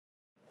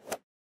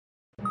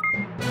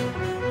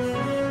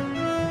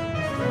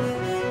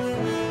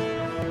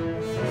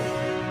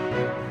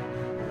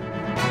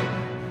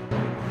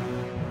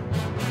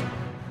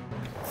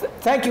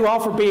Thank you all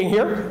for being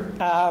here.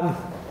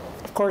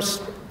 Of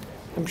course,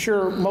 I'm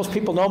sure most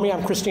people know me.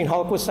 I'm Christine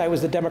Hultquist. I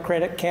was the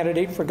Democratic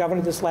candidate for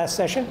governor this last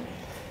session,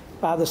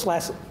 this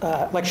last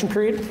election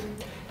period.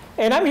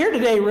 And I'm here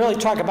today to really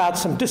talk about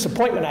some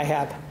disappointment I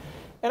have.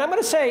 And I'm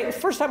going to say,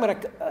 first I'm going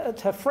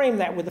to frame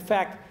that with the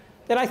fact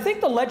that I think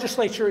the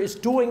legislature is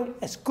doing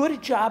as good a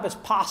job as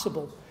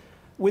possible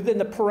within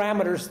the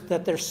parameters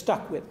that they're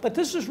stuck with. But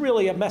this is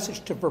really a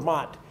message to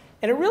Vermont.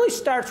 And it really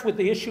starts with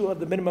the issue of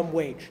the minimum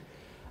wage.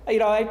 You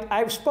know,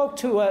 I spoke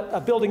to a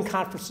building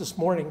conference this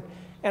morning,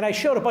 and I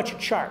showed a bunch of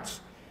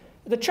charts.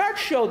 The charts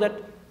show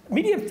that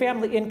median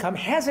family income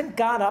hasn't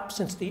gone up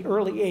since the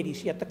early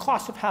 80s, yet the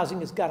cost of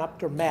housing has gone up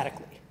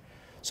dramatically.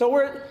 So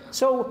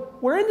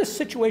we're in this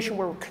situation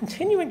where we're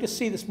continuing to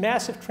see this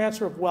massive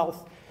transfer of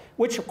wealth,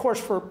 which of course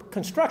for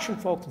construction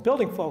folks,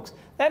 building folks,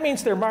 that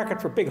means their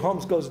market for big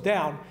homes goes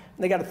down,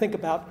 and they got to think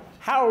about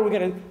how are we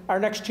going to, our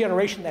next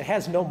generation that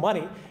has no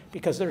money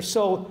because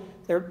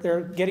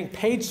they're getting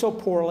paid so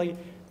poorly,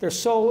 they're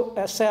so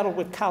saddled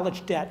with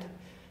college debt,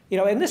 you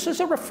know, and this is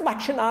a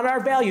reflection on our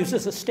values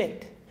as a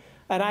state.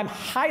 And I'm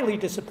highly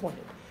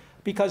disappointed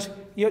because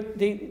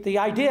the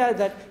idea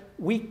that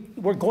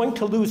we're going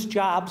to lose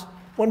jobs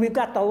when we've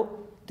got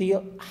the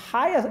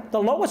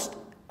lowest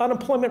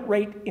unemployment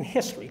rate in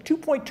history,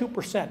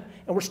 2.2%, and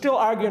we're still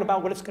arguing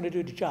about what it's going to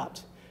do to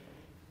jobs.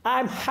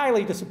 I'm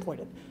highly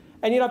disappointed.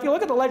 And you know, if you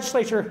look at the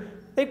legislature,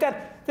 they've got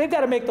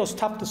to make those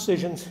tough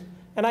decisions.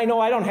 And I know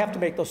I don't have to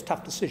make those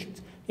tough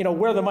decisions, you know,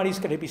 where the money's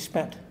going to be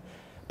spent.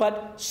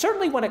 But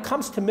certainly when it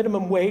comes to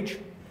minimum wage,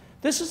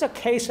 this is a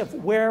case of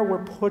where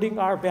we're putting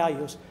our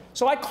values.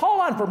 So I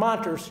call on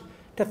Vermonters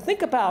to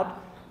think about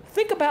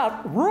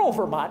rural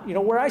Vermont, you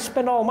know, where I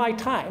spend all my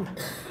time,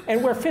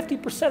 and where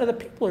 50% of the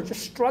people are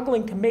just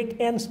struggling to make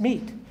ends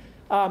meet.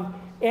 And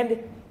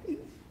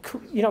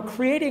you know,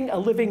 creating a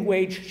living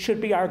wage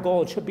should be our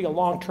goal. It should be a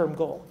long-term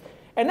goal.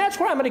 And that's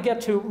where I'm going to get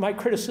to my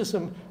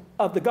criticism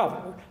of the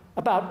governor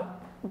about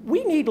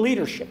we need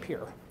leadership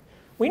here.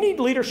 We need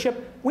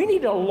leadership. We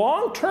need a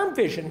long-term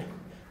vision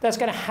that's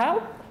going to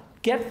help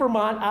get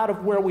Vermont out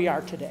of where we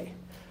are today.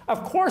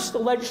 Of course, the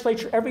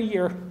legislature every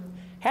year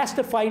has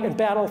to fight and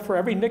battle for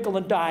every nickel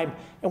and dime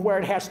and where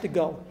it has to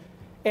go.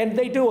 And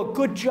they do a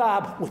good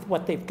job with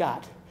what they've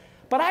got.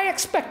 But I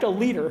expect a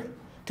leader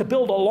to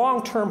build a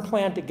long-term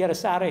plan to get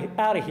us out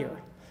of here.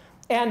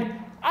 And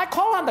I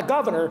call on the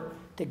governor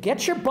to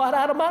get your butt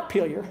out of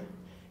Montpelier,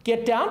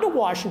 get down to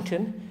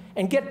Washington,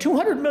 and get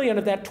 $200 million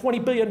of that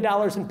 $20 billion in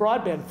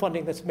broadband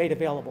funding that's made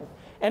available.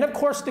 And of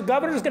course, the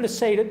governor's going to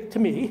say to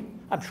me,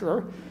 I'm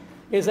sure,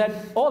 is that,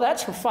 oh,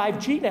 that's for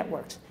 5G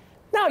networks.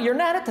 No, you're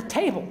not at the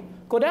table.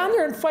 Go down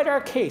there and fight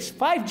our case.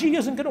 5G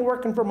isn't going to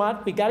work in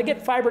Vermont. We got to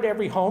get fiber to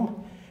every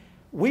home.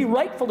 We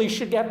rightfully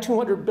should get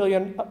 $200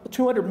 million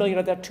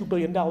of that $2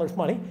 billion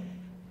money.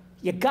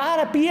 You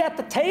got to be at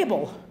the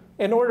table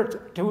in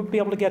order to be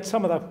able to get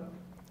some of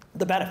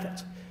the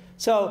benefits.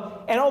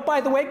 So, and oh, by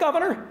the way,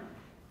 Governor,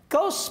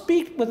 go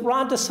speak with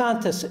Ron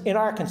DeSantis in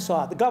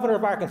Arkansas, the governor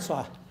of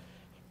Arkansas.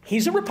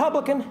 He's a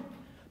Republican,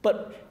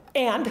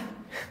 and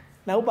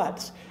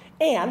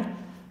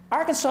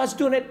Arkansas is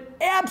doing an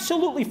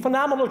absolutely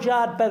phenomenal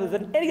job, better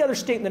than any other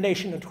state in the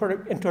nation in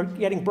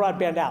getting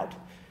broadband out.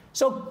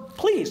 So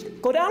please,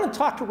 go down and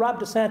talk to Ron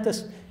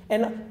DeSantis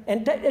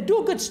and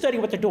do a good study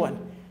what they're doing.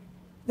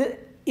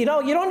 You know,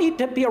 you don't need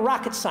to be a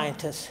rocket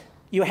scientist.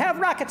 You have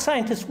rocket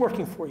scientists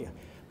working for you.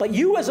 But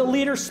you as a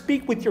leader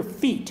speak with your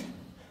feet.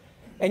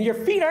 And your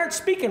feet aren't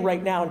speaking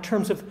right now in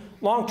terms of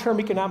long-term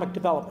economic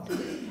development.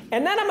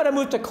 And then I'm going to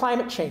move to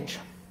climate change.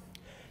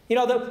 You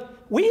know,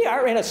 we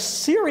are in a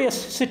serious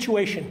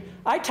situation.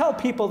 I tell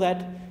people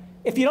that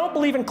if you don't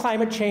believe in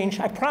climate change,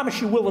 I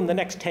promise you will in the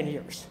next 10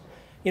 years.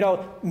 You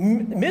know,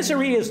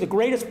 misery is the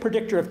greatest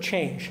predictor of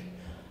change.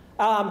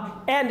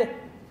 And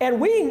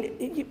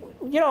we,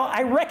 you know,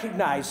 I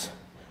recognize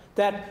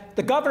that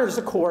the Governor's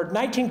Accord,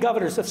 19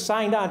 governors have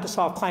signed on to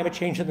solve climate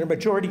change, and they're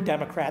majority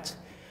Democrats.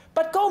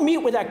 But go meet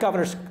with that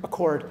Governor's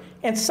Accord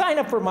and sign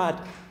up Vermont.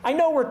 I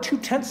know we're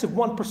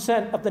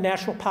 0.2% of the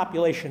national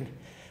population.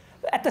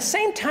 At the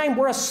same time,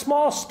 we're a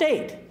small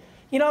state.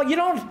 You know, you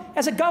don't,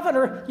 as a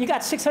governor, you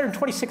got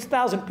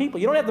 626,000 people.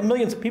 You don't have the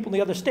millions of people in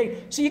the other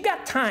state. So you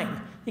got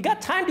time. You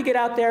got time to get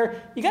out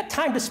there. You got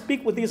time to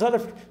speak with these other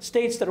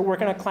states that are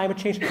working on climate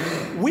change.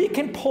 We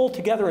can pull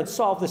together and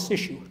solve this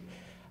issue.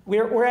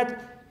 We're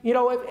at, you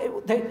know,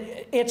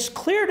 it's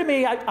clear to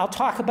me, I'll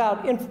talk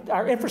about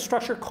our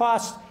infrastructure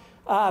costs.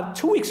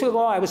 2 weeks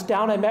ago, I was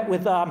down, I met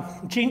with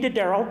Gene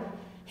Dodaro.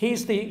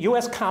 He's the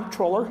US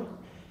Comptroller.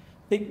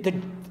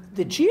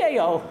 The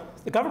GAO,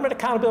 the Government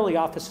Accountability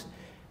Office,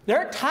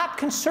 their top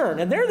concern,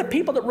 and they're the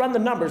people that run the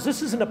numbers,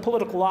 this isn't a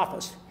political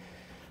office,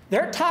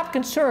 their top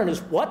concern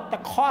is what the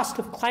cost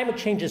of climate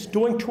change is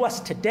doing to us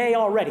today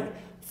already.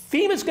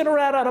 FEMA's going to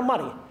run out of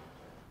money.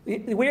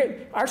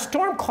 Our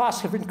storm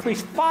costs have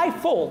increased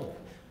 5-fold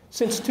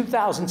since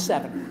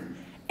 2007.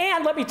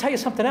 And let me tell you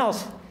something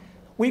else.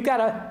 We've got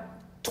a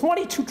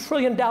 $22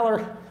 trillion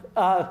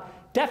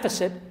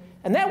deficit,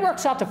 and that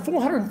works out to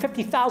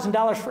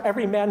 $450,000 for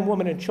every man,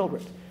 woman, and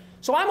children.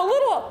 So I'm a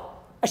little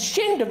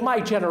ashamed of my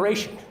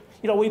generation.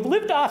 You know, we've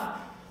lived off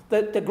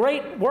the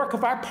great work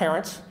of our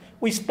parents.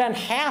 We spend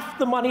half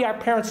the money our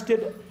parents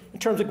did in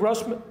terms of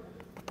gross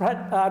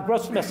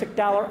domestic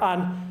dollar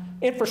on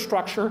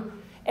infrastructure,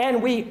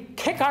 and we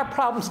kick our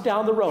problems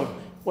down the road,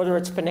 whether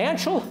it's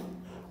financial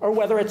or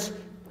whether it's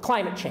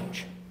climate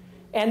change.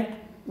 And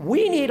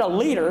we need a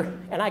leader,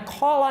 and I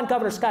call on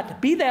Governor Scott to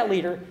be that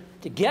leader,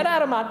 to get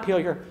out of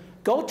Montpelier,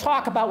 go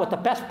talk about what the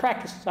best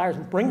practices are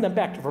and bring them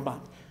back to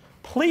Vermont.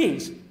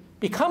 Please,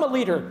 become a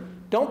leader.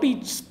 Don't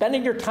be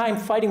spending your time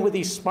fighting with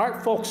these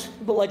smart folks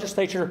in the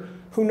legislature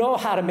who know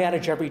how to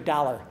manage every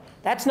dollar.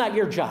 That's not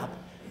your job.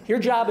 Your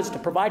job is to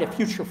provide a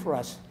future for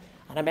us,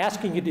 and I'm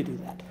asking you to do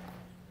that.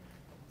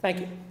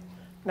 Thank you.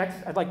 Next,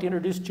 I'd like to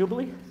introduce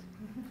Jubilee.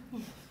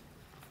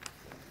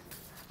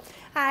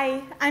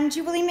 Hi, I'm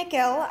Jubilee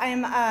McGill.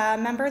 I'm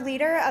a member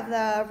leader of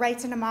the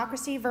Rights and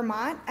Democracy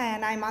Vermont,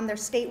 and I'm on their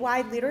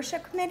statewide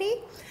leadership committee.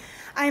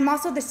 I'm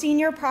also the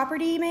senior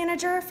property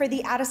manager for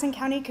the Addison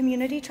County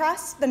Community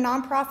Trust, the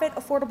nonprofit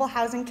affordable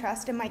housing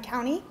trust in my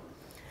county.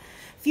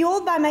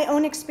 Fueled by my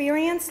own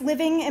experience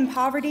living in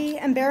poverty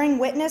and bearing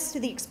witness to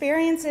the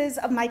experiences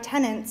of my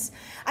tenants,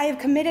 I have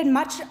committed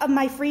much of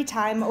my free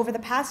time over the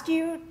past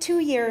 2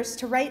 years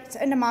to Rights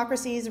and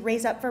Democracy's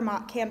Raise Up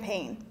Vermont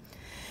campaign,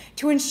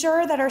 to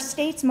ensure that our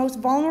state's most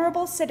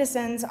vulnerable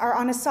citizens are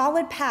on a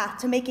solid path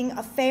to making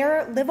a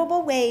fair,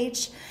 livable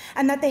wage,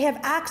 and that they have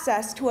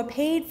access to a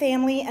paid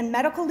family and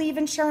medical leave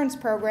insurance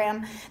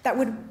program that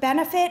would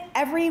benefit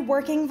every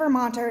working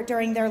Vermonter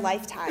during their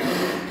lifetime.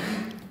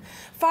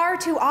 Far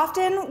too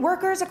often,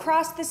 workers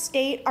across the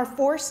state are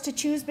forced to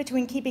choose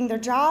between keeping their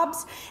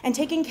jobs and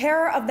taking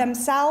care of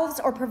themselves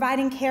or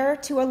providing care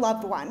to a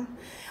loved one.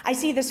 I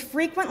see this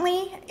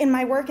frequently in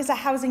my work as a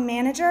housing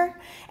manager,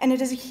 and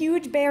it is a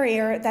huge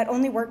barrier that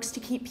only works to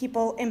keep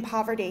people in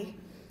poverty.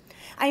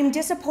 I am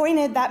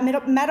disappointed that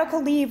medical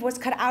leave was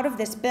cut out of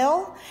this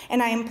bill,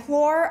 and I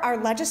implore our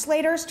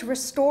legislators to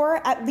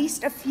restore at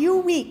least a few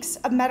weeks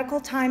of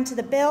medical time to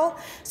the bill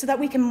so that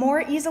we can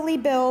more easily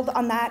build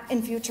on that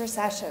in future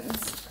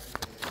sessions.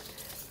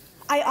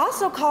 I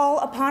also call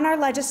upon our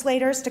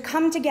legislators to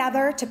come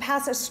together to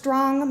pass a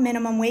strong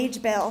minimum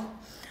wage bill.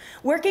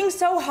 Working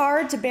so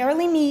hard to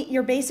barely meet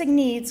your basic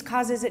needs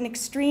causes an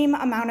extreme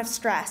amount of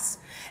stress.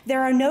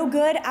 There are no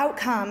good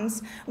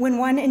outcomes when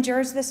one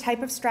endures this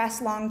type of stress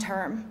long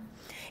term.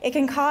 It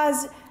can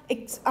cause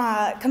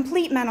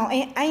complete mental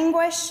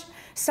anguish.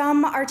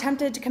 Some are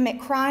tempted to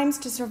commit crimes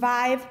to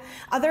survive.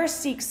 Others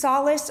seek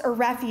solace or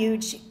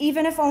refuge,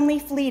 even if only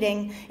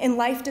fleeting, in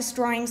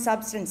life-destroying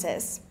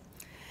substances.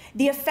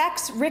 The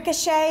effects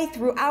ricochet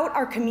throughout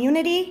our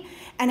community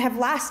and have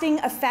lasting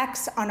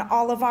effects on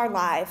all of our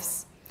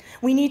lives.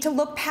 We need to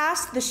look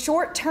past the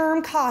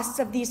short-term costs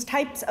of these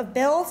types of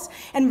bills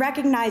and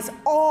recognize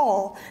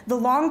all the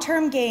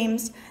long-term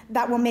gains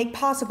that will make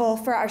possible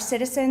for our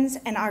citizens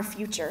and our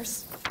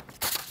futures.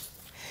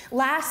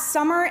 Last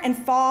summer and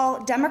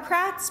fall,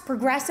 Democrats,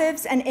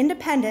 progressives, and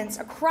independents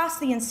across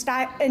the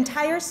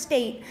entire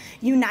state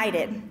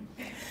united.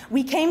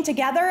 We came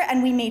together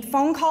and we made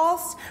phone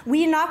calls,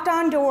 we knocked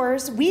on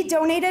doors, we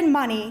donated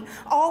money,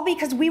 all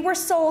because we were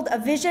sold a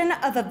vision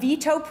of a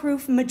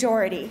veto-proof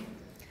majority.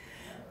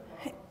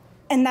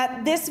 And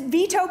that this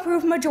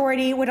veto-proof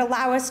majority would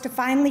allow us to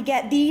finally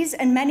get these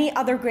and many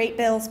other great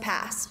bills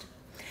passed.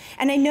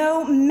 And I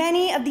know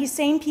many of these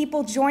same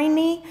people join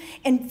me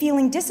in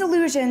feeling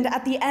disillusioned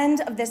at the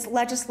end of this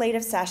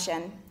legislative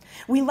session.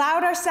 We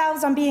loud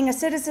ourselves on being a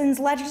citizens'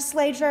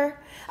 legislature,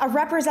 a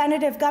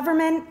representative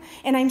government,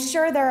 and I'm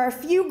sure there are a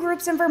few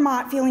groups in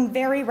Vermont feeling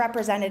very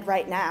represented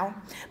right now.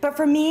 But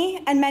for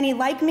me, and many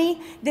like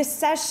me, this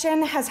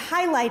session has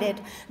highlighted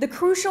the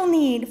crucial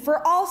need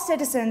for all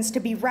citizens to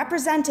be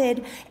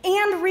represented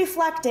and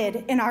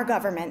reflected in our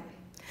government.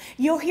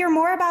 You'll hear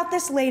more about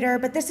this later,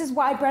 but this is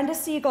why Brenda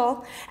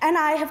Siegel and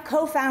I have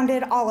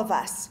co-founded All of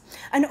Us,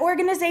 an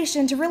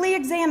organization to really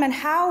examine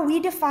how we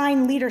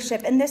define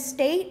leadership in this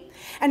state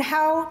and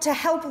how to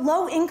help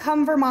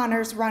low-income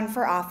Vermonters run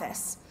for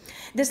office.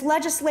 This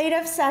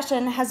legislative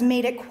session has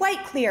made it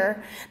quite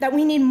clear that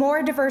we need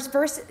more diverse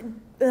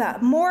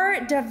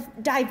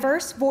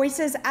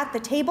voices at the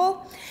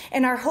table,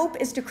 and our hope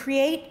is to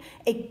create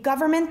a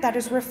government that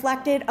is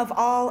reflective of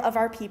all of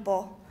our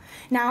people.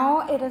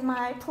 Now it is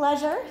my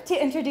pleasure to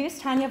introduce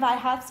Tanya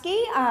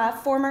Vyhovsky, a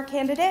former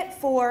candidate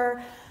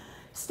for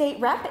state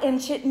rep in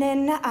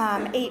Chittenden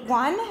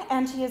 8-1,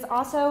 and she is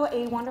also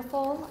a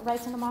wonderful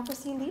Rights and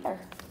Democracy leader.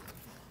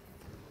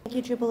 Thank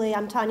you, Jubilee.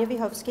 I'm Tanya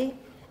Vyhovsky,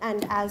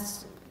 and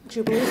as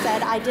Jubilee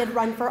said, I did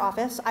run for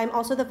office. I'm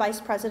also the vice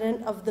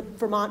president of the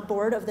Vermont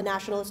board of the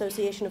National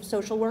Association of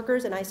Social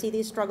Workers, and I see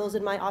these struggles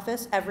in my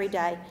office every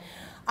day.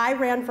 I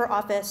ran for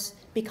office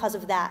because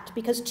of that,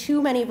 because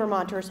too many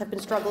Vermonters have been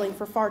struggling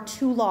for far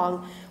too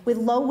long with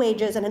low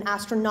wages and an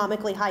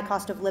astronomically high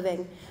cost of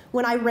living.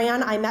 When I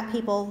ran, I met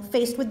people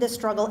faced with this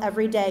struggle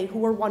every day who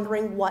were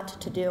wondering what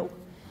to do.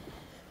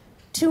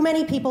 Too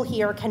many people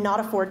here cannot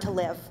afford to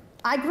live.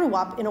 I grew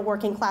up in a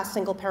working-class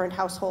single-parent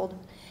household,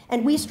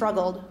 And we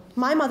struggled.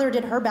 My mother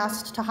did her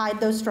best to hide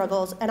those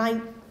struggles, and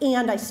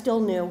I still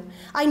knew.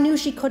 I knew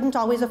she couldn't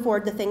always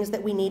afford the things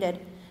that we needed,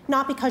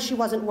 not because she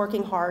wasn't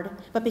working hard,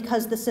 but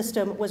because the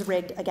system was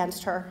rigged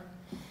against her.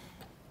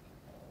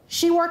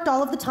 She worked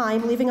all of the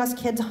time, leaving us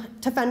kids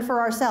to fend for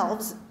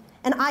ourselves.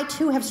 And I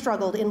too have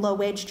struggled in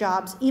low-wage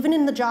jobs. Even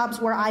in the jobs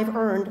where I've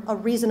earned a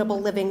reasonable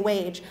living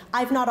wage,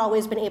 I've not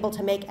always been able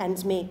to make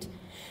ends meet.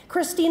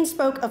 Christine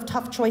spoke of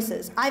tough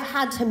choices. I've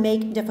had to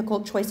make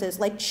difficult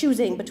choices, like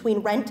choosing between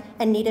rent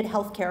and needed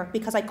health care,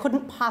 because I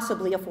couldn't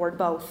possibly afford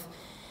both.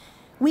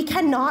 We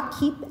cannot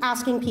keep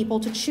asking people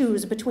to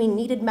choose between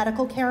needed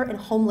medical care and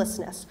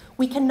homelessness.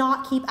 We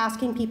cannot keep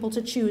asking people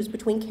to choose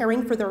between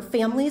caring for their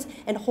families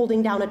and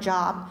holding down a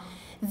job.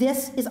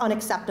 This is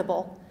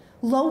unacceptable.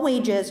 Low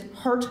wages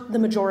hurt the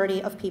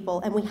majority of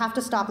people, and we have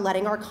to stop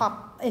letting our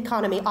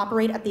economy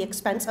operate at the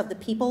expense of the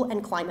people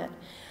and climate.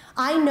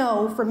 I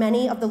know for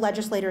many of the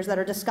legislators that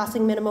are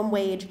discussing minimum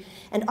wage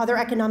and other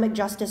economic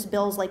justice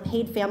bills like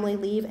paid family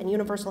leave and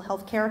universal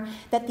health care,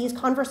 that these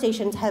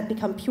conversations have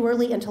become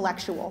purely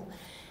intellectual.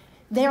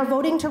 They are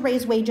voting to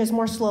raise wages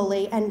more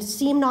slowly and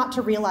seem not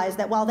to realize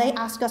that while they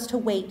ask us to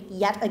wait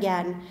yet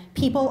again,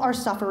 people are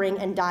suffering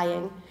and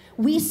dying.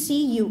 We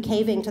see you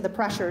caving to the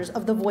pressures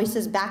of the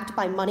voices backed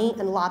by money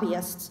and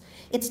lobbyists.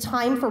 It's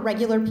time for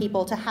regular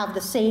people to have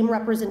the same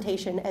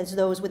representation as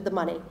those with the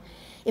money.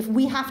 If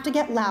we have to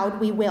get loud,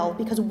 we will,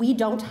 because we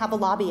don't have a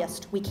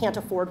lobbyist. We can't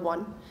afford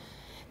one.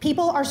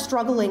 People are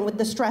struggling with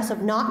the stress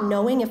of not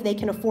knowing if they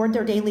can afford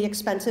their daily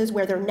expenses,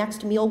 where their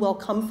next meal will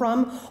come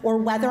from, or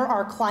whether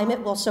our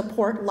climate will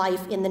support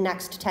life in the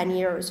next 10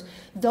 years.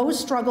 Those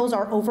struggles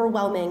are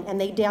overwhelming,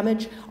 and they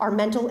damage our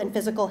mental and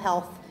physical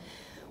health.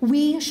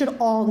 We should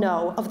all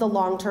know of the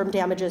long-term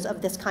damages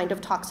of this kind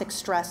of toxic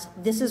stress.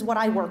 This is what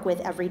I work with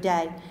every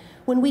day.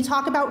 When we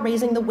talk about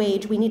raising the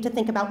wage, we need to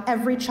think about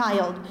every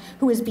child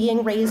who is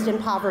being raised in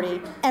poverty,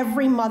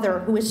 every mother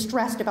who is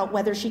stressed about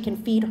whether she can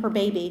feed her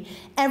baby,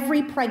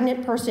 every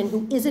pregnant person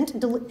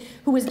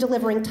who is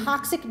delivering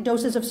toxic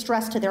doses of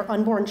stress to their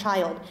unborn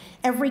child,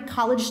 every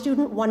college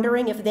student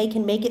wondering if they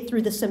can make it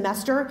through the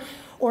semester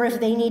or if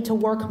they need to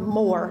work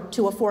more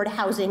to afford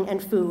housing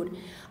and food.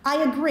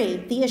 I agree,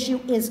 the issue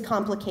is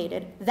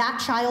complicated.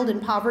 That child in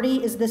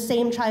poverty is the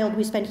same child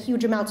we spend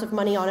huge amounts of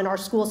money on in our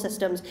school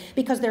systems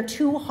because they're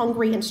too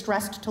hungry and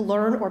stressed to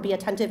learn or be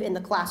attentive in the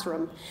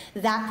classroom.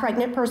 That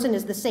pregnant person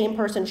is the same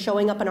person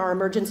showing up in our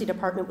emergency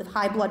department with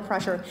high blood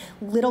pressure,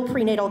 little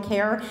prenatal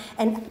care,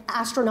 and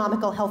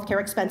astronomical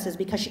healthcare expenses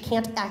because she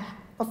can't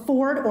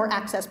afford or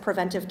access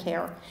preventive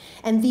care.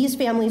 And these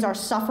families are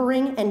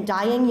suffering and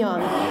dying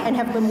young and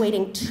have been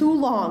waiting too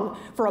long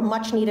for a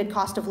much-needed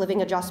cost of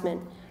living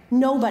adjustment.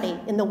 Nobody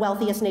in the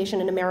wealthiest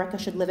nation in America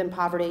should live in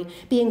poverty,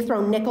 being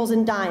thrown nickels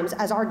and dimes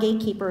as our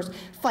gatekeepers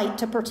fight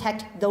to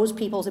protect those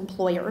people's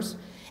employers.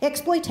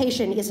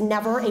 Exploitation is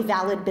never a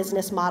valid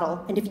business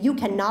model, and if you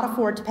cannot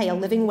afford to pay a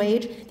living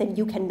wage, then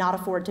you cannot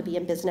afford to be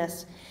in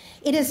business.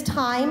 It is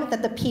time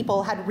that the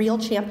people had real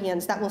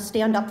champions that will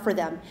stand up for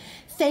them.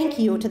 Thank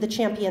you to the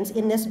champions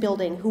in this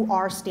building who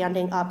are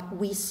standing up.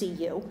 We see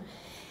you.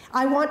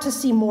 I want to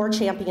see more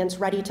champions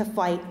ready to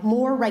fight,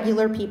 more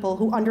regular people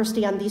who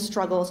understand these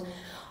struggles,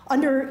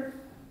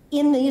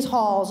 in these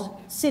halls,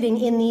 sitting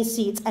in these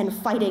seats and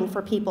fighting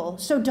for people.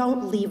 So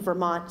don't leave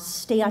Vermont.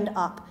 Stand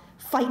up.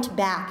 Fight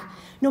back.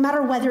 No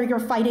matter whether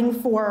you're fighting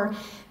for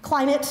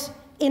climate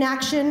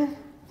inaction,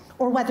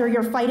 or whether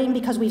you're fighting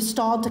because we've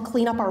stalled to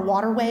clean up our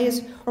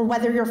waterways, or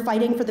whether you're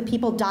fighting for the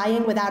people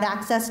dying without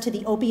access to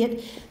the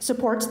opiate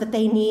supports that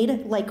they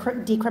need, like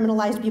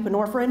decriminalized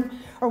buprenorphine,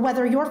 or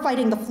whether you're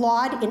fighting the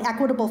flawed,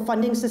 inequitable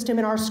funding system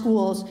in our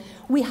schools,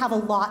 we have a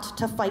lot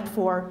to fight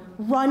for.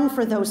 Run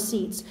for those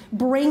seats.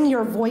 Bring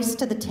your voice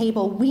to the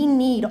table. We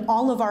need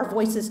all of our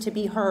voices to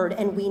be heard,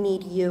 and we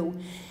need you.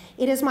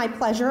 It is my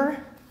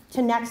pleasure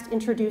to next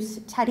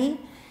introduce Teddy,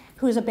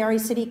 who is a Barre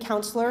City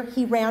councilor.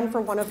 He ran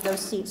for one of those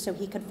seats so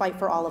he could fight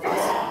for all of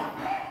us.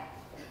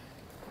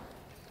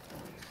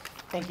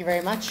 Thank you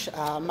very much.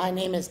 My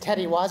name is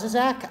Teddy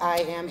Wozniak. I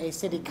am a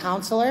city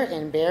councilor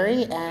in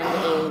Barre and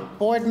a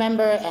board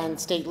member and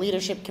state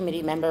leadership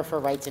committee member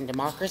for Rights and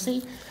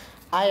Democracy.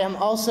 I am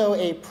also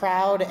a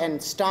proud and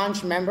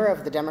staunch member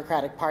of the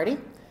Democratic Party.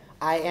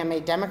 I am a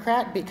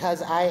Democrat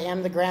because I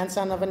am the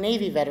grandson of a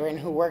Navy veteran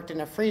who worked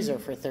in a freezer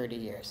for 30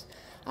 years.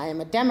 I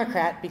am a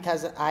Democrat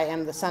because I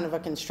am the son of a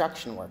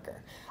construction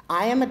worker.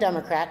 I am a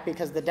Democrat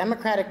because the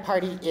Democratic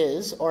Party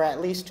is, or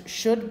at least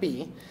should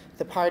be,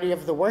 the party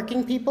of the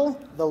working people,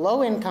 the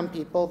low-income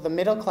people, the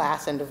middle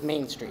class, and of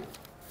Main Street.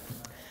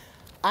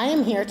 I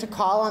am here to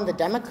call on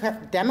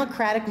the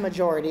Democratic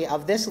majority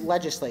of this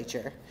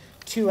legislature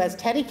to, as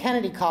Teddy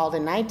Kennedy called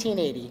in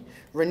 1980,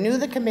 renew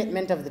the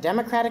commitment of the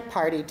Democratic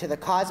Party to the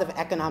cause of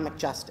economic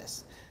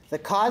justice, the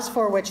cause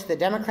for which the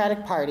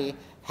Democratic Party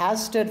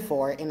has stood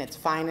for in its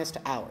finest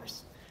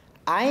hours.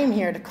 I am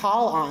here to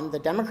call on the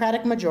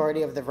Democratic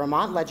majority of the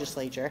Vermont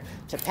legislature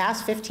to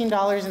pass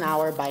 $15 an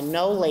hour by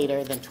no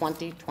later than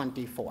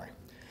 2024.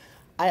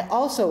 I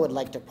also would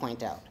like to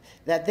point out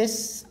that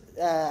this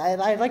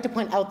I'd like to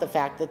point out the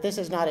fact that this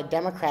is not a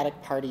Democratic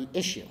Party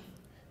issue.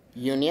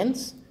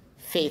 Unions,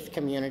 faith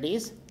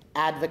communities,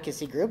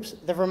 advocacy groups,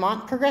 the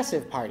Vermont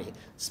Progressive Party,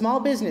 small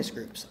business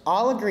groups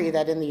all agree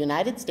that in the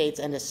United States,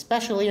 and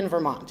especially in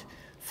Vermont,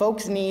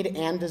 folks need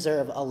and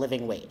deserve a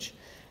living wage.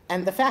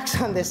 And the facts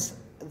on this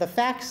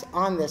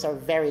are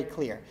very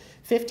clear.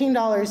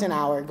 $15 an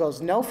hour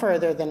goes no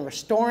further than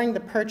restoring the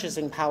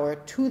purchasing power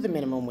to the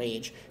minimum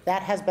wage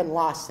that has been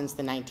lost since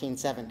the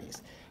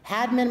 1970s.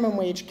 Had minimum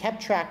wage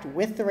kept track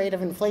with the rate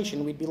of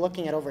inflation, we'd be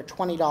looking at over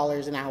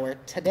 $20 an hour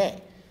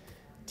today.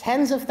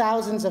 Tens of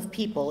thousands of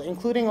people,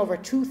 including over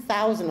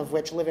 2,000 of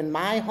which live in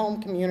my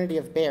home community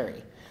of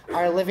Barrie,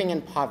 are living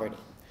in poverty.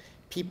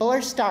 People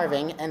are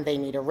starving and they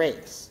need a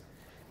raise.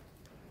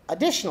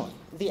 Additionally,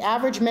 the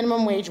average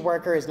minimum wage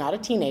worker is not a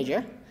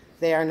teenager,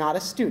 they are not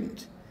a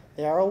student.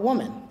 They are a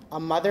woman, a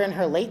mother in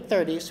her late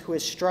 30s who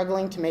is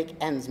struggling to make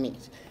ends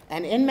meet.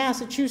 And in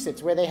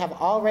Massachusetts, where they have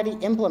already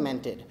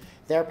implemented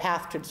their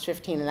path to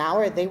 $15 an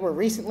hour, they were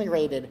recently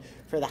rated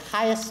for the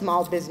highest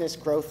small business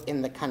growth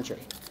in the country.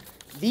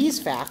 These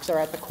facts are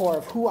at the core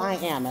of who I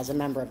am as a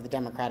member of the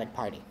Democratic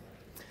Party.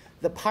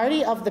 The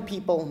party of the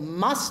people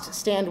must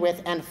stand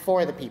with and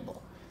for the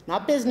people,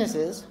 not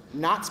businesses,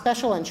 not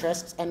special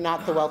interests, and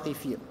not the wealthy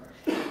few.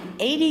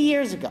 80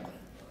 years ago,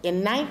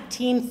 in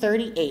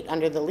 1938,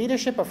 under the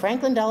leadership of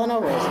Franklin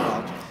Delano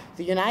Roosevelt,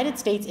 the United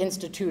States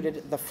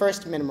instituted the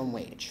first minimum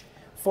wage.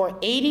 For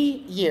 80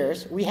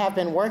 years, we have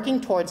been working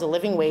towards a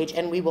living wage,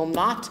 and we will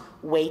not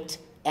wait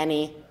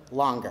any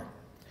longer.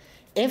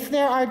 If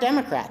there are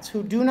Democrats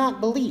who do not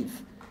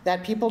believe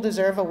that people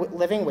deserve a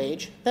living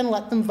wage, then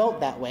let them vote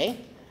that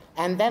way,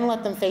 and then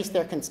let them face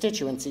their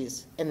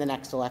constituencies in the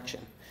next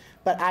election.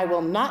 But I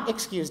will not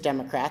excuse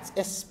Democrats,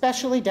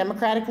 especially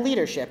Democratic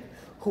leadership,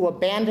 who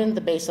abandoned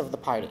the base of the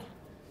party,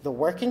 the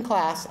working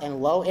class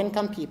and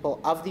low-income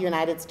people of the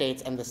United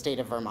States and the state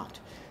of Vermont.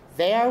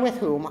 They are with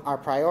whom our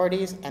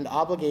priorities and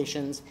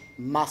obligations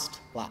must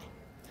lie.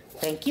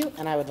 Thank you,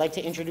 and I would like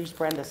to introduce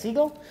Brenda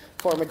Siegel,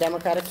 former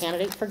Democratic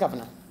candidate for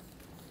governor.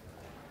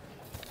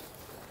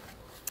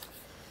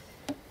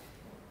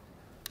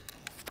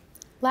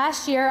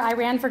 Last year, I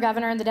ran for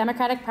governor in the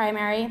Democratic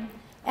primary,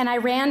 and I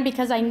ran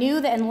because I knew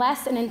that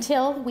unless and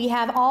until we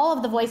have all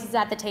of the voices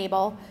at the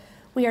table,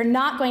 we are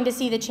not going to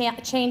see the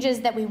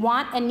changes that we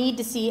want and need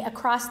to see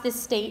across this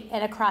state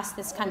and across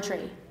this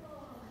country.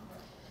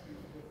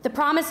 The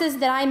promises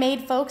that I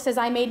made folks as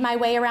I made my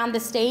way around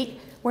the state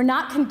were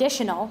not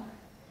conditional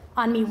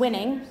on me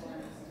winning.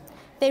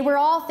 They were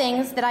all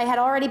things that I had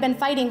already been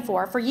fighting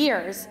for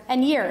years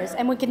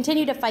and would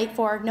continue to fight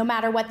for no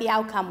matter what the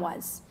outcome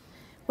was.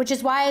 Which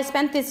is why I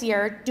spent this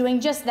year doing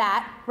just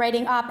that,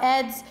 writing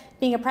op-eds,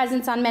 being a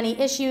presence on many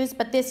issues,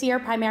 but this year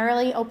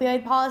primarily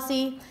opioid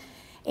policy,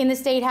 in the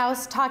State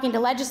House, talking to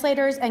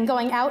legislators and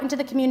going out into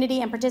the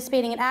community and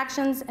participating in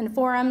actions and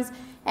forums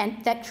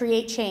that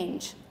create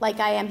change, like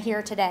I am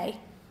here today.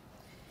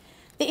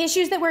 The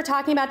issues that we're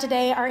talking about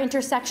today are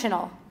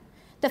intersectional.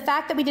 The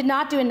fact that we did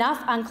not do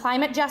enough on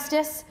climate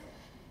justice,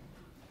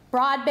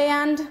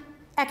 broadband,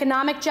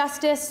 economic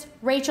justice,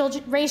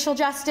 racial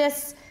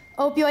justice,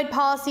 opioid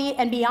policy,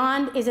 and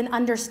beyond is an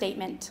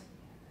understatement.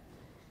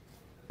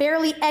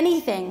 Barely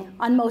anything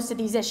on most of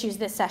these issues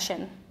this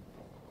session.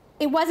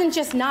 It wasn't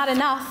just not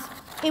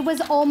enough, it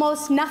was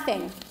almost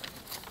nothing.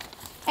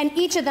 And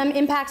each of them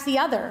impacts the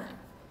other.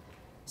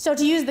 So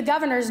to use the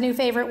governor's new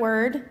favorite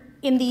word,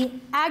 in the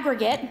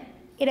aggregate,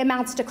 it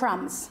amounts to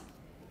crumbs.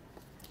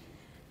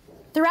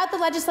 Throughout the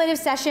legislative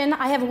session,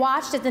 I have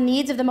watched as the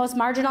needs of the most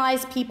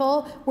marginalized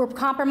people were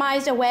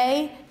compromised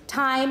away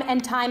time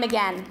and time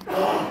again.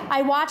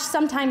 I watched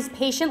sometimes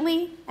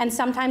patiently and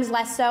sometimes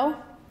less so,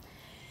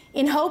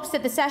 in hopes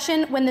that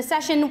when the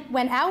session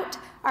went out,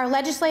 our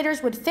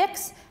legislators would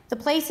fix the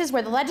places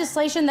where the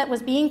legislation that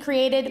was being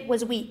created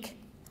was weak.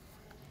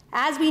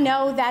 As we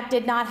know, that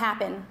did not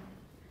happen.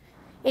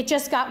 It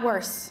just got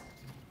worse.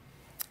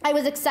 I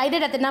was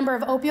excited at the number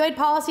of opioid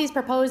policies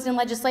proposed in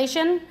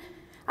legislation.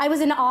 I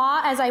was in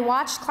awe as I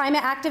watched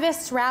climate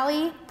activists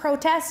rally,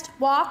 protest,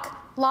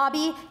 walk,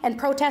 lobby, and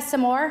protest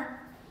some more.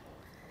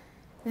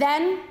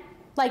 Then,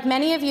 like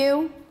many of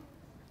you,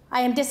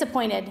 I am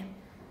disappointed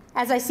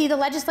as I see the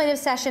legislative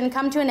session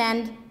come to an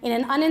end in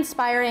an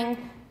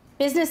uninspiring,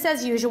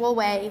 business-as-usual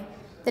way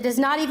that does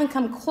not even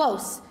come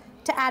close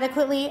to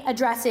adequately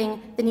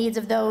addressing the needs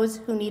of those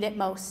who need it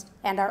most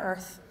and our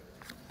earth.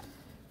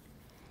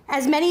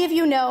 As many of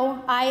you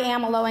know, I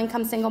am a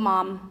low-income single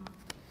mom.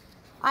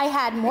 I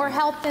had more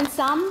help than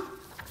some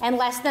and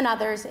less than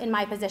others in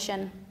my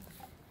position.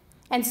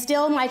 And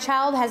still, my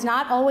child has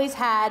not always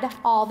had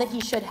all that he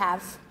should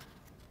have.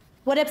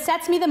 What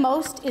upsets me the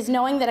most is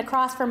knowing that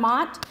across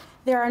Vermont,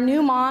 there are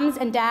new moms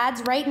and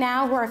dads right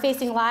now who are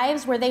facing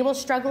lives where they will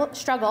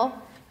struggle,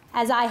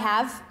 as I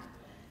have,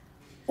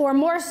 or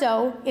more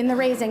so in the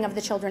raising of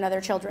their children.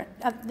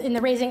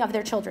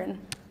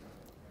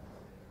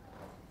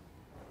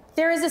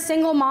 There is a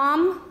single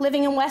mom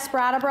living in West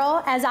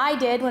Brattleboro, as I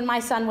did when my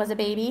son was a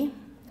baby,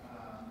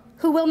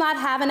 who will not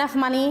have enough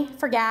money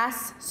for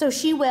gas, so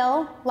she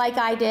will, like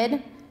I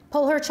did,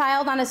 pull her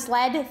child on a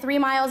sled 3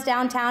 miles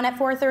downtown at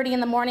 4:30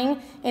 in the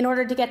morning in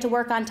order to get to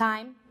work on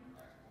time.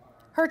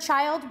 Her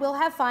child will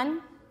have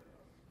fun,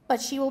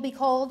 but she will be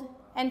cold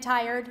and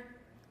tired,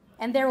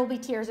 and there will be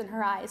tears in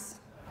her eyes.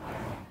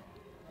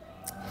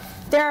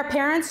 There are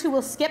parents who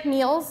will skip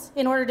meals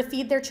in order to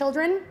feed their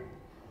children,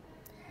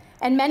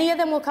 and many of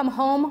them will come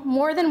home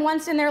more than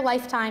once in their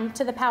lifetime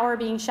to the power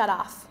being shut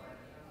off.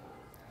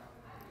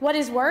 What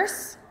is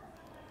worse,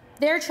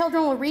 their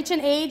children will reach an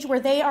age where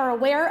they are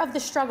aware of the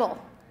struggle,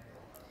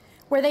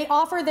 where they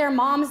offer their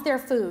moms their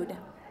food,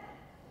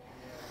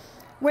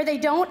 where they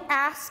don't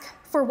ask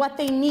for what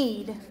they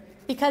need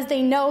because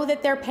they know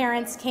that their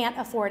parents can't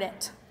afford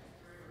it.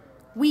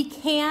 We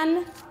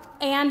can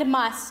and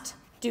must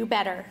do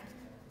better.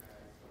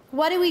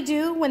 What do we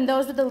do when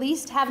those with the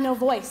least have no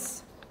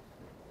voice?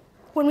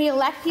 When we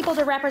elect people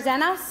to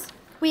represent us,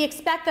 we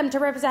expect them to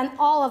represent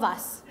all of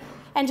us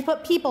and to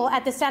put people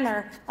at the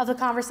center of the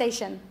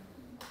conversation.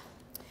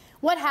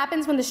 What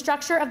happens when the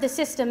structure of the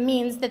system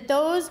means that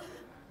those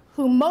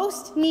who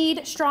most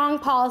need strong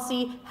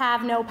policy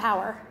have no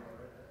power?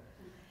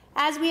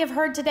 As we have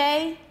heard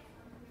today,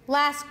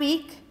 last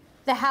week,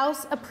 the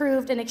House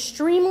approved an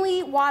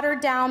extremely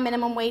watered-down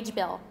minimum wage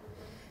bill.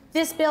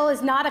 This bill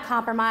is not a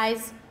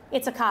compromise,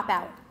 it's a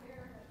cop-out.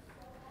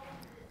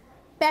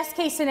 Best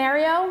case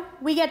scenario,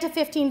 we get to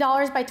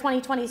 $15 by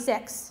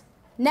 2026,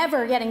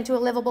 never getting to a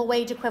livable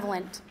wage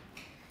equivalent.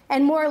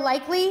 And more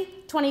likely,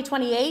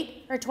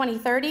 2028 or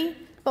 2030,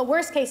 but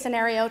worst case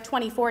scenario,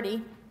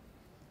 2040.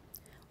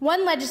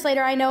 One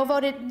legislator I know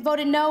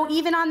voted no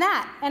even on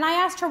that, and I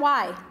asked her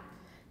why.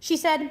 She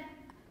said,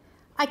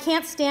 "I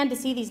can't stand to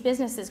see these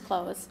businesses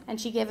close," and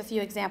she gave a few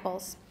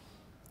examples.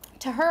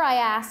 To her, I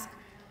asked,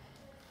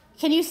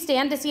 "Can you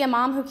stand to see a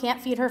mom who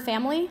can't feed her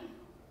family?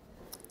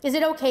 Is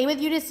it okay with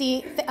you to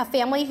see a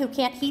family who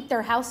can't heat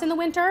their house in the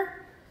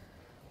winter?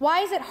 Why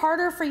is it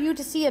harder for you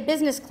to see a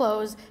business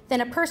close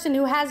than a person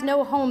who has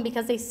no home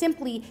because they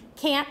simply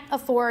can't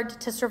afford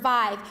to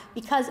survive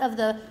because of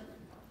the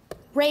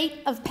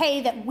rate of pay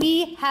that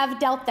we have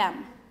dealt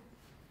them?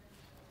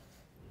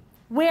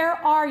 Where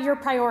are your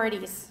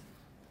priorities?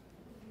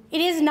 It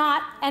is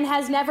not and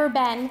has never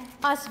been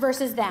us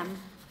versus them.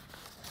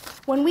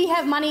 When we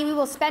have money, we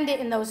will spend it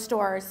in those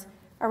stores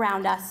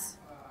around us.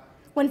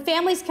 When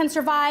families can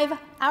survive,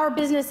 our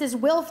businesses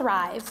will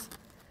thrive.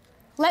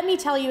 Let me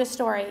tell you a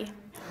story.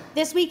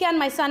 This weekend,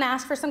 my son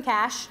asked for some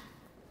cash.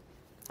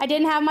 I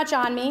didn't have much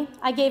on me.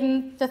 I gave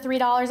him the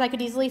 $3 I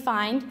could easily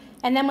find,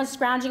 and then was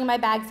scrounging in my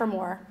bag for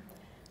more.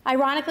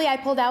 Ironically, I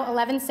pulled out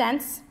 11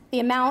 cents,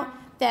 the amount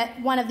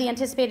that one of the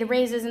anticipated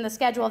raises in the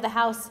schedule of the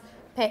House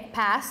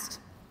passed.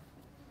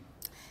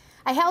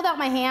 I held out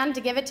my hand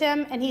to give it to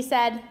him, and he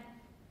said,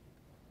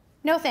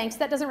 "No thanks,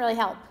 that doesn't really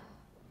help."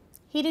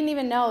 He didn't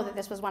even know that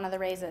this was one of the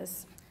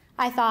raises.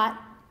 I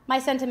thought, my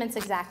sentiments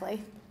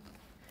exactly.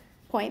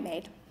 Point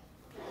made.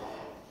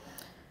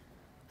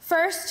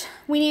 First,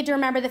 we need to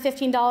remember that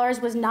 $15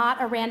 was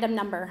not a random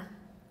number.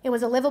 It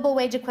was a livable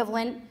wage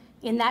equivalent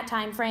in that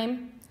time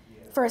frame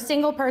for a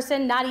single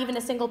person, not even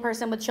a single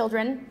person with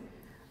children.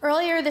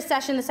 Earlier this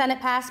session, the Senate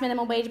passed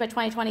minimum wage by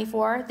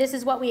 2024. This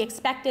is what we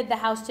expected the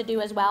House to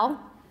do as well.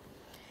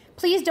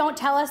 Please don't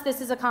tell us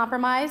this is a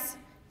compromise.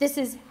 This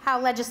is how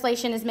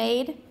legislation is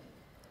made.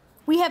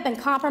 We have been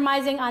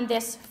compromising on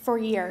this for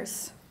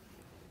years.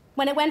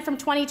 When it went from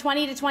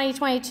 2020 to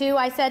 2022,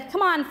 I said,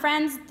 "Come on,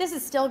 friends, this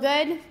is still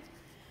good."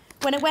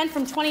 When it went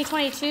from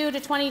 2022 to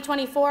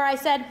 2024, I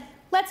said,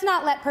 "Let's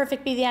not let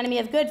perfect be the enemy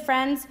of good,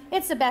 friends.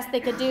 It's the best they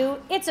could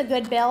do. It's a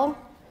good bill."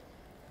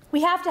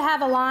 We have to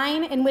have a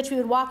line in which we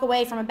would walk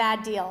away from a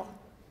bad deal.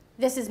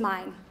 This is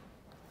mine.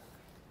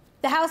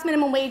 The House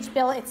minimum wage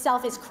bill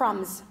itself is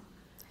crumbs.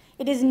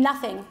 It is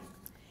nothing.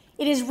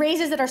 It is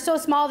raises that are so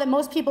small that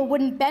most people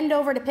wouldn't bend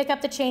over to pick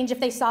up the change if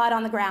they saw it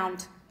on the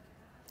ground.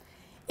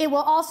 It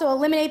will also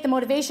eliminate the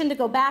motivation to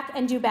go back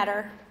and do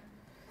better.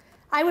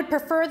 I would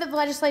prefer that the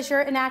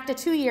legislature enact a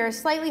 2-year,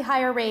 slightly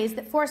higher raise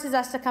that forces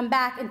us to come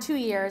back in 2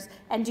 years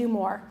and do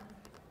more,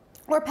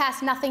 or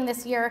pass nothing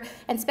this year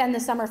and spend the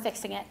summer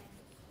fixing it.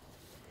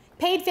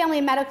 Paid family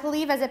and medical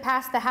leave, as it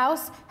passed the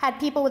House, had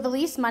people with the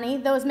least money,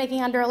 those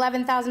making under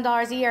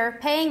 $11,000 a year,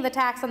 paying the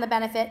tax on the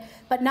benefit,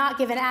 but not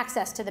given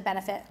access to the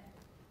benefit.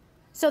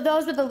 So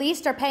those with the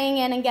least are paying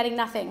in and getting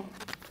nothing.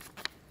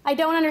 I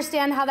don't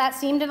understand how that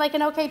seemed like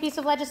an okay piece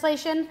of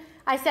legislation.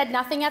 I said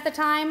nothing at the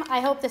time.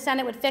 I hoped the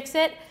Senate would fix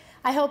it.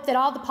 I hoped that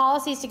all the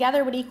policies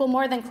together would equal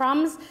more than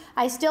crumbs.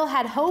 I still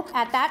had hope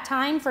at that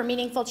time for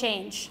meaningful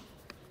change.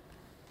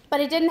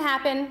 But it didn't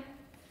happen.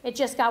 It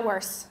just got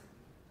worse.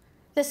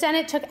 The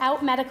Senate took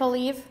out medical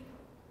leave,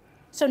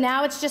 so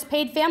now it's just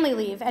paid family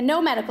leave and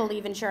no medical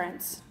leave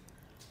insurance.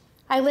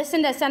 I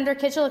listened as Senator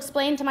Kitchell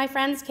explained to my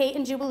friends Kate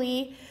and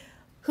Jubilee,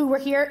 who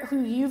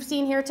you've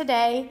seen here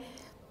today,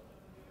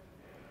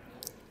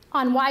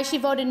 on why she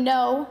voted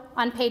no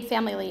on paid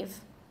family leave.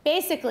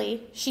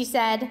 Basically, she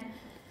said,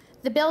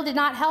 the bill did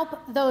not help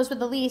those with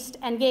the least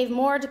and gave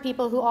more to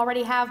people who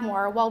already have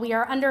more while we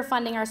are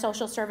underfunding our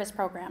social service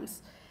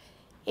programs.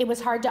 It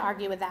was hard to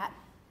argue with that.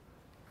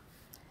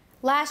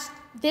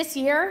 This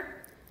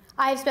year,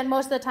 I've spent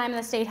most of the time in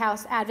the State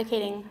House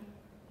advocating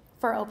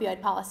for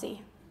opioid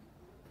policy.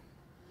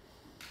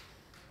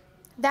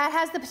 That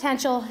has the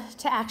potential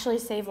to actually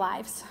save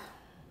lives.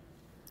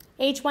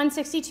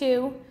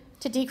 H-162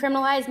 to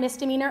decriminalize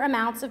misdemeanor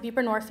amounts of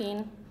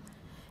buprenorphine,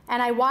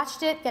 and I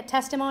watched it get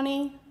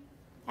testimony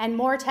and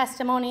more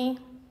testimony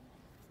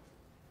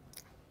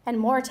and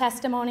more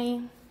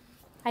testimony.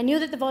 I knew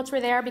that the votes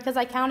were there because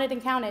I counted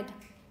and counted.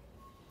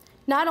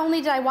 Not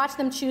only did I watch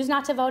them choose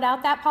not to vote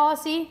out that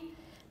policy,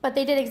 but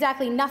they did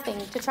exactly nothing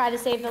to try to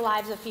save the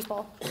lives of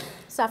people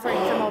suffering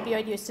from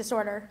opioid use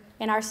disorder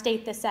in our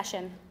state this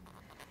session.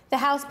 The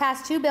House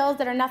passed two bills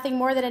that are nothing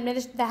more than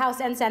the House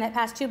and Senate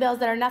passed two bills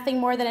that are nothing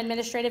more than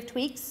administrative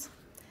tweaks.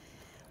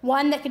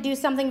 One that could do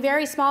something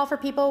very small for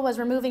people was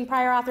removing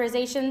prior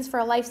authorizations for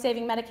a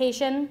life-saving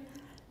medication,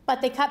 but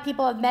they cut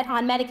people on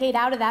Medicaid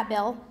out of that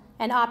bill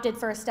and opted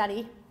for a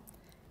study.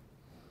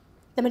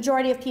 The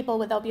majority of people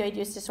with opioid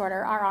use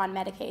disorder are on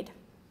Medicaid.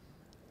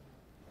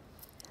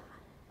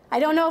 I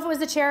don't know if it was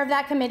the chair of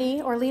that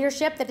committee or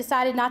leadership that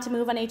decided not to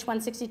move on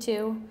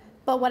H-162,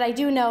 but what I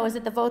do know is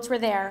that the votes were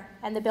there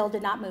and the bill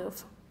did not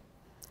move.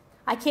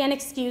 I can't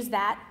excuse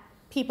that.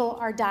 People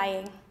are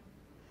dying.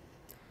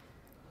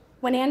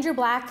 When Andrew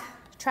Black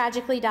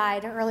tragically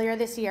died earlier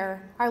this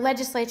year, our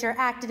legislature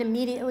acted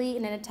immediately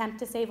in an attempt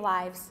to save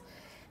lives.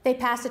 They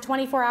passed a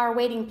 24-hour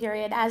waiting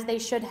period, as they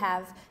should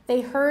have.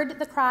 They heard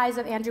the cries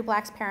of Andrew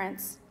Black's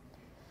parents.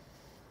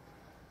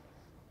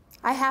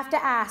 I have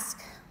to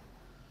ask,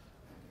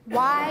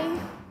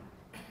 why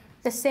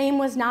the same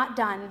was not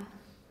done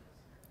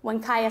when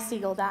Kaya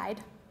Siegel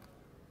died?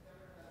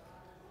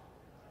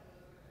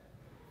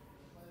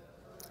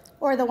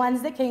 Or the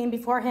ones that came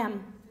before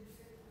him?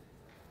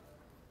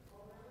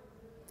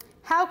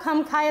 How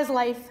come Kaya's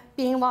life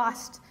being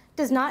lost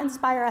does not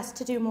inspire us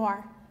to do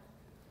more?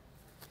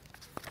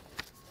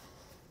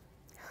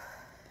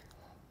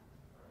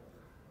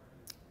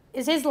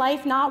 Is his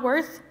life not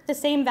worth the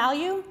same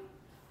value?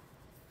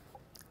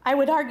 I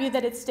would argue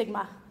that it's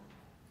stigma.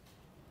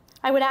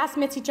 I would ask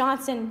Mitzi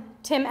Johnson,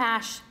 Tim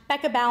Ash,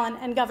 Becca Balint,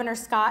 and Governor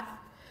Scott,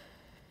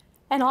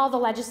 and all the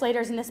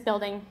legislators in this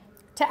building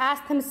to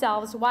ask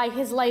themselves why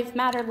his life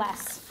mattered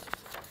less.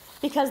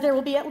 Because there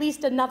will be at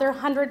least another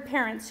 100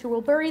 parents who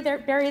will bury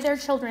their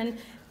children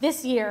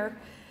this year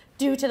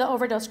due to the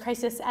overdose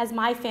crisis, as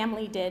my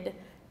family did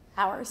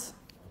ours.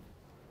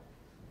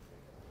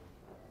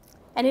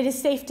 And it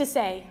is safe to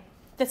say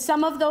that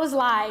some of those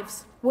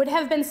lives would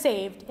have been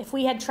saved if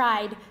we had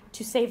tried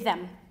to save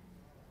them.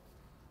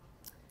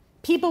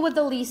 People with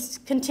the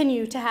least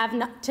continue to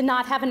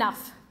not have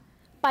enough.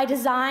 By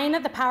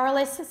design, the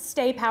powerless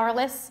stay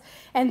powerless,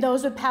 and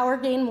those with power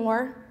gain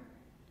more.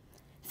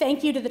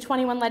 Thank you to the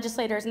 21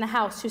 legislators in the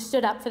House who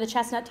stood up for the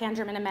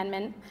Chestnut-Tangerman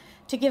Amendment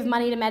to give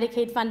money to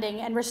Medicaid funding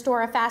and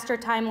restore a faster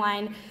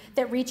timeline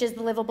that reaches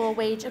the livable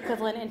wage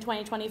equivalent in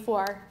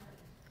 2024.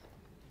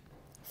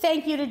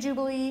 Thank you to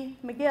Jubilee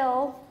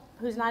McGill,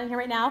 who's not in here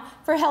right now,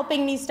 for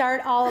helping me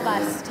start all of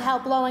us to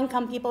help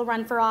low-income people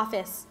run for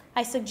office.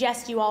 I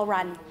suggest you all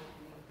run.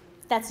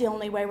 That's the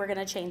only way we're going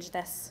to change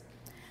this.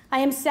 I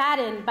am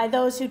saddened by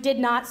those who did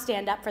not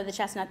stand up for the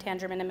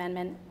Chestnut-Tangerman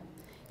Amendment.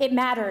 It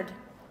mattered.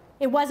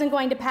 It wasn't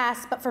going to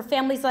pass, but for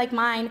families like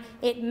mine,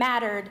 it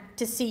mattered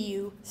to see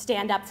you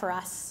stand up for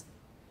us.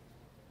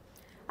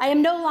 I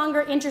am no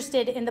longer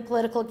interested in the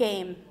political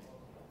game.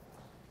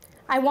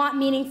 I want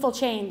meaningful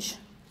change.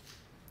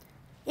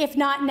 If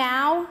not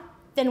now,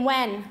 then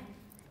when?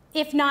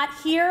 If not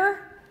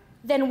here,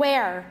 then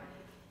where?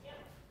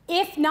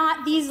 If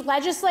not these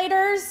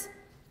legislators,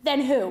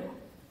 then who?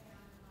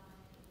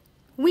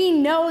 We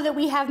know that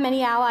we have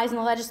many allies in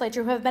the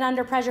legislature who have been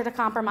under pressure to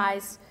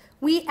compromise.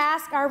 We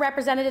ask our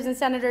representatives and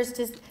senators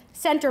to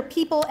center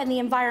people and the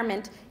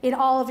environment in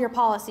all of your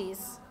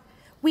policies.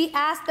 We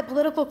ask that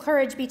political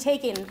courage be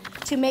taken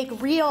to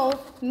make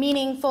real,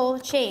 meaningful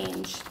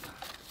change.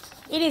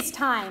 It is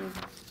time.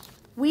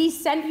 We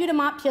sent you to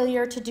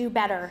Montpelier to do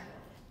better.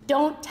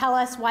 Don't tell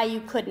us why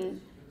you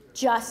couldn't.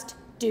 Just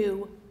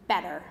do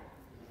better.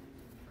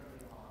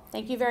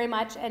 Thank you very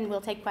much, and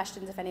we'll take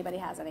questions if anybody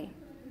has any.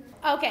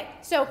 Okay,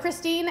 so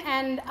Christine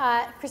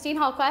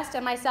Hallquist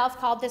and myself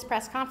called this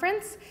press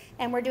conference,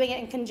 and we're doing it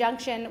in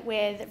conjunction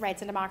with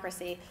Rights and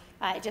Democracy.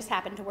 It just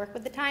happened to work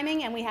with the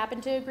timing, and we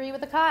happen to agree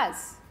with the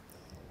cause.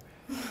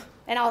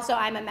 And also,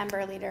 I'm a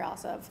member leader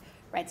also of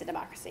Rights and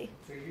Democracy.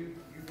 So you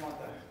want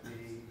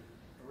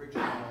the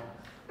original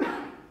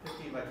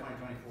 15 by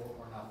 2024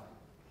 or nothing?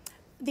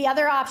 The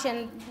other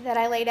option that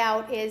I laid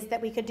out is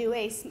that we could do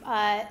a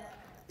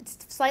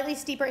slightly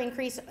steeper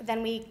increase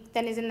than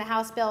is in the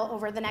House bill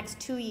over the next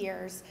 2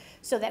 years,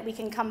 so that we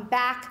can come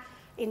back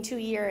in 2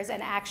 years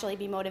and actually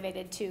be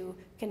motivated to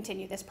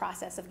continue this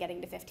process of getting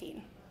to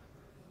 15.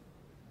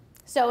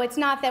 So it's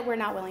not that we're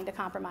not willing to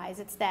compromise,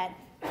 it's that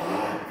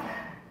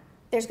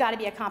there's got to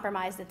be a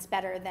compromise that's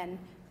better than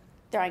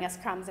throwing us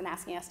crumbs and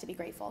asking us to be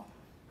grateful.